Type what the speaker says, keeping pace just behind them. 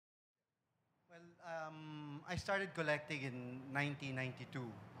I started collecting in 1992.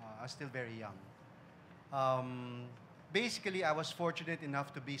 I was still very young. Um, Basically, I was fortunate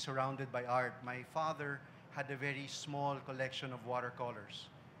enough to be surrounded by art. My father had a very small collection of watercolors,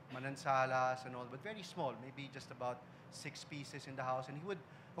 manansalas and all, but very small, maybe just about 6 pieces in the house. And he would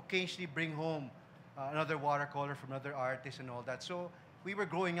occasionally bring home another watercolor from another artist and all that. So we were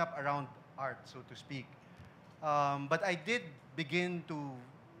growing up around art, so to speak. But I did begin to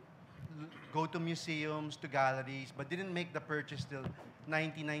go to museums, to galleries, but didn't make the purchase till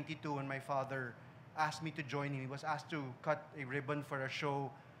 1992 when my father asked me to join him. He was asked to cut a ribbon for a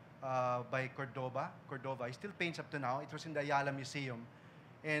show by Cordova. He still paints up to now. It was in the Ayala Museum.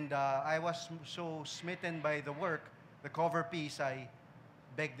 And I was so smitten by the work, the cover piece, I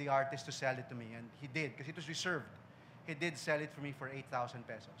begged the artist to sell it to me. And he did, because it was reserved. He did sell it for me for 8,000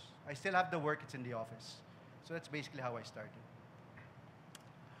 pesos. I still have the work. It's in the office. So that's basically how I started.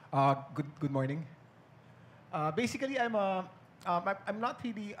 Good morning. Basically, I'm not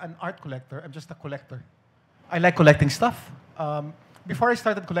really an art collector. I'm just a collector. I like collecting stuff. Before I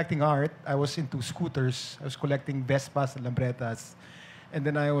started collecting art, I was into scooters. I was collecting Vespas and Lambretas. And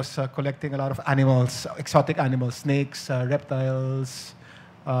then I was collecting a lot of animals, exotic animals, snakes, reptiles.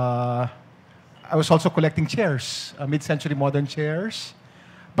 I was also collecting chairs, mid-century modern chairs.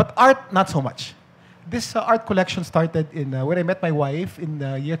 But art, not so much. This art collection started in when I met my wife in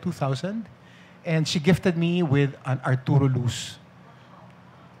the year 2000, and she gifted me with an Arturo Luz.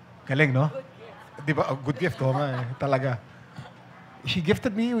 Galing, no? Di ba? A good gift, oh, talaga. She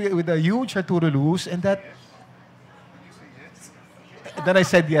gifted me with a huge Arturo Luz, and that. Then I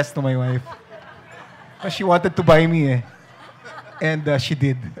said yes to my wife. She wanted to buy me, eh. And she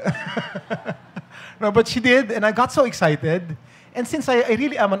did. No, but she did, and I got so excited. And since I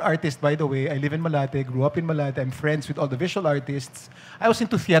really am an artist, by the way, I live in Malate, grew up in Malate, I'm friends with all the visual artists. I was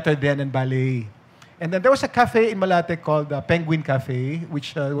into theater then and ballet. And then there was a cafe in Malate called Penguin Cafe,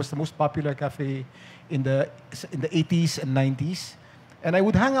 which was the most popular cafe in the 80s and 90s. And I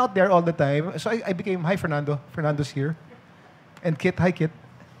would hang out there all the time. So I became, hi Fernando, Fernando's here. And Kit, hi Kit.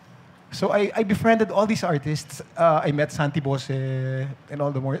 So I befriended all these artists. I met Santi Bose and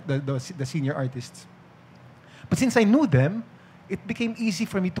all the senior artists. But since I knew them, it became easy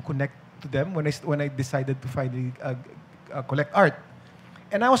for me to connect to them when I decided to finally collect art.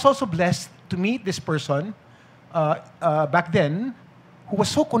 And I was also blessed to meet this person back then who was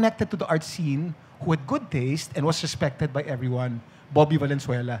so connected to the art scene, who had good taste and was respected by everyone, Bobby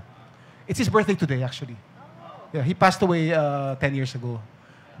Valenzuela. It's his birthday today, actually. Yeah, he passed away 10 years ago.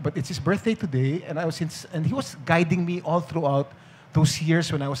 But it's his birthday today, and he was guiding me all throughout those years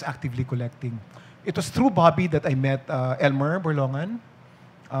when I was actively collecting. It was through Bobby that I met Elmer Borlongan.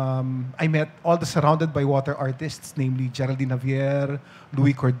 I met all the surrounded by water artists, namely Geraldine Javier,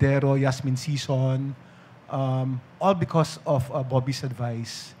 Louie Cordero, Yasmin Sison, all because of Bobby's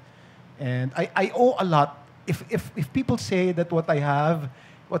advice. And I owe a lot. If people say that what I have,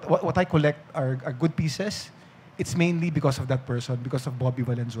 what I collect are good pieces, it's mainly because of that person, because of Bobby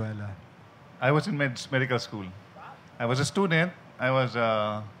Valenzuela. I was in medical school. I was a student.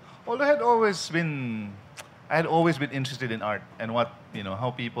 Although I had always been interested in art and how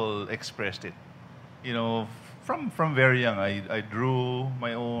people expressed it. From very young, I drew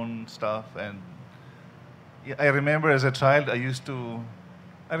my own stuff, and I remember as a child, I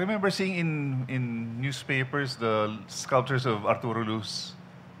remember seeing in newspapers the sculptures of Arturo Luz,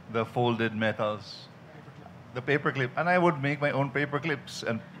 the folded metals, the paperclip, and I would make my own paper clips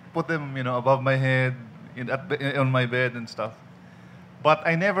and put them, above my head, on my bed and stuff. But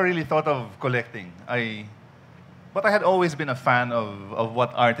I never really thought of collecting. But I had always been a fan of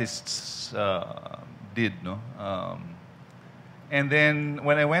what artists did, no. And then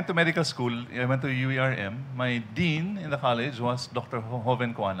when I went to medical school, I went to UERM. My dean in the college was Dr.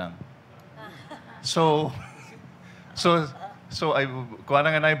 Hoven Kuanang. So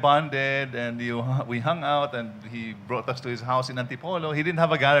Kuanang and I bonded, and we hung out, and he brought us to his house in Antipolo. He didn't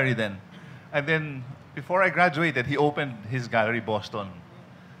have a gallery then. And then, before I graduated, he opened his gallery, Boston.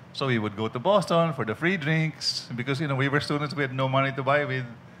 So we would go to Boston for the free drinks, because, we were students, we had no money to buy with.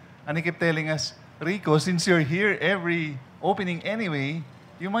 And he kept telling us, Rico, since you're here every opening anyway,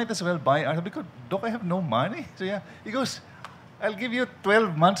 you might as well buy art. Because, Doc, I have no money. So yeah, he goes, I'll give you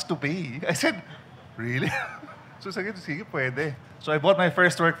 12 months to pay. I said, really? So sige, pwede. So I bought my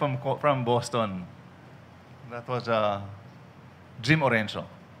first work from Boston. That was Jim Orencio.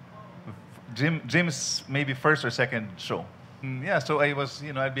 Jim's maybe first or second show. Yeah, so I was,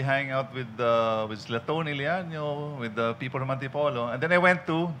 I'd be hanging out with Slaton Iliano, with the people from Antipolo. And then I went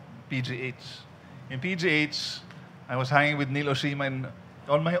to PGH. In PGH, I was hanging with Neil Oshima, and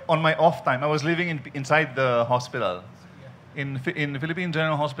on my off time, I was living inside the hospital. In Philippine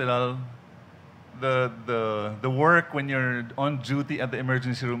General Hospital, the work when you're on duty at the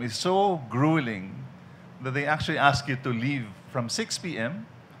emergency room is so grueling that they actually ask you to leave from 6 p.m.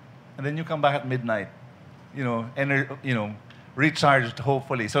 and then you come back at midnight, recharged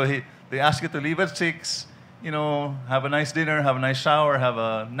hopefully. So they ask you to leave at 6, have a nice dinner, have a nice shower, have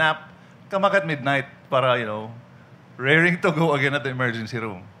a nap, come back at midnight para, raring to go again at the emergency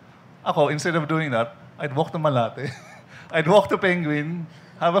room. Ako, instead of doing that, I'd walk to Malate. I'd walk to Penguin,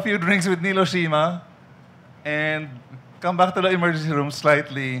 have a few drinks with Niloshima, and come back to the emergency room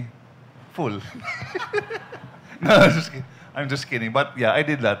slightly full. No, I'm just kidding. But yeah, I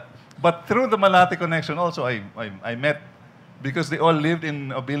did that. But through the Malate connection also, I met, because they all lived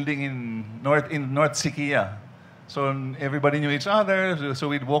in a building in North Siquia. So everybody knew each other. So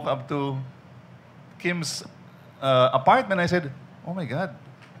we'd walk up to Kim's apartment. I said, oh my God,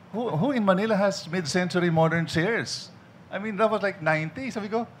 who in Manila has mid-century modern chairs? I mean, that was like 90. So we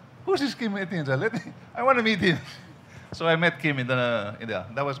go, who's this Kim Atienza? I want to meet him. So I met Kim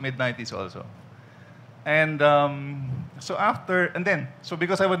that was mid-90s also. And so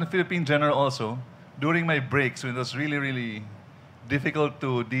because I was in Philippine General also, during my breaks, when it was really, really difficult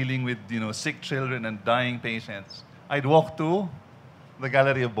to dealing with, sick children and dying patients, I'd walk to the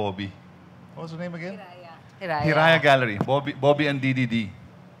gallery of Bobby. What was her name again? Hiraya Gallery, Bobby and DDD.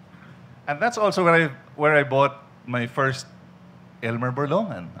 And that's also where I bought my first Elmer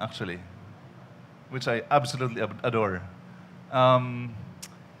Berlongan, actually, which I absolutely adore. And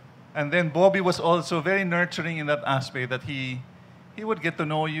then Bobby was also very nurturing in that aspect, that he would get to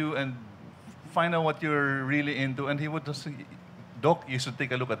know you and find out what you're really into, and he would just say, Doc, you should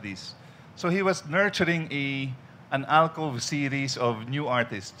take a look at these. So he was nurturing an alcove series of new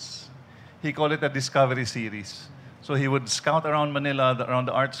artists. He called it a discovery series. So he would scout around Manila, around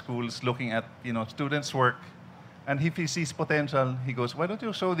the art schools, looking at students' work. And if he sees potential, he goes, why don't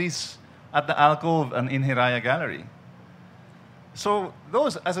you show these at the alcove and in Hiraya Gallery? So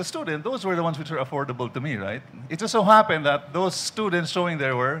those, as a student, those were the ones which were affordable to me, right? It just so happened that those students showing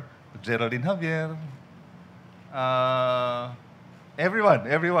there were Geraldine Javier,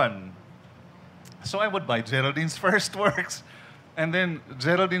 everyone. So I would buy Geraldine's first works. And then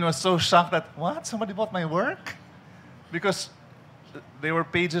Geraldine was so shocked that, what? Somebody bought my work? Because they were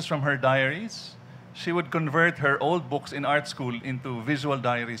pages from her diaries. She would convert her old books in art school into visual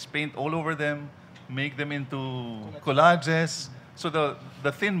diaries, paint all over them, make them into collages. So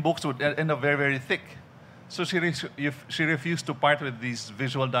the thin books would end up very, very thick. So she refused to part with these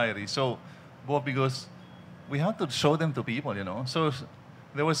visual diaries. So Bobby goes, we have to show them to people, So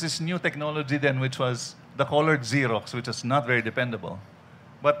there was this new technology then, which was the colored Xerox, which is not very dependable.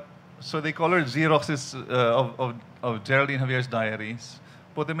 But so they colored Xeroxes of Geraldine Javier's diaries,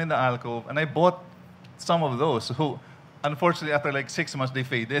 put them in the alcove, and I bought some of those, who, unfortunately, after like 6 months, they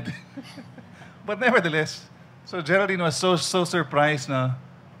faded. But nevertheless, so Geraldine was so surprised na,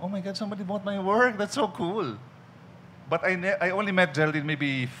 oh my God, somebody bought my work. That's so cool. But I only met Geraldine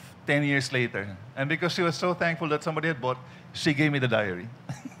maybe 10 years later. And because she was so thankful that somebody had bought, she gave me the diary.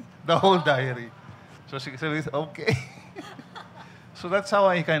 The whole diary. So she said, okay. So that's how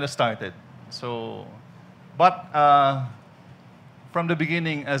I kind of started. So, but from the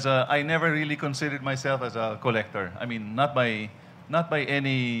beginning, I never really considered myself as a collector. I mean, not by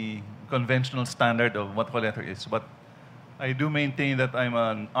any conventional standard of what collector is, but I do maintain that I'm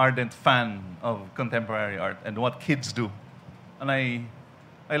an ardent fan of contemporary art and what kids do. And I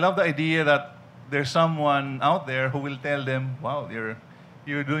love the idea that there's someone out there who will tell them, wow,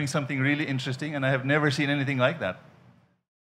 you're doing something really interesting, and I have never seen anything like that.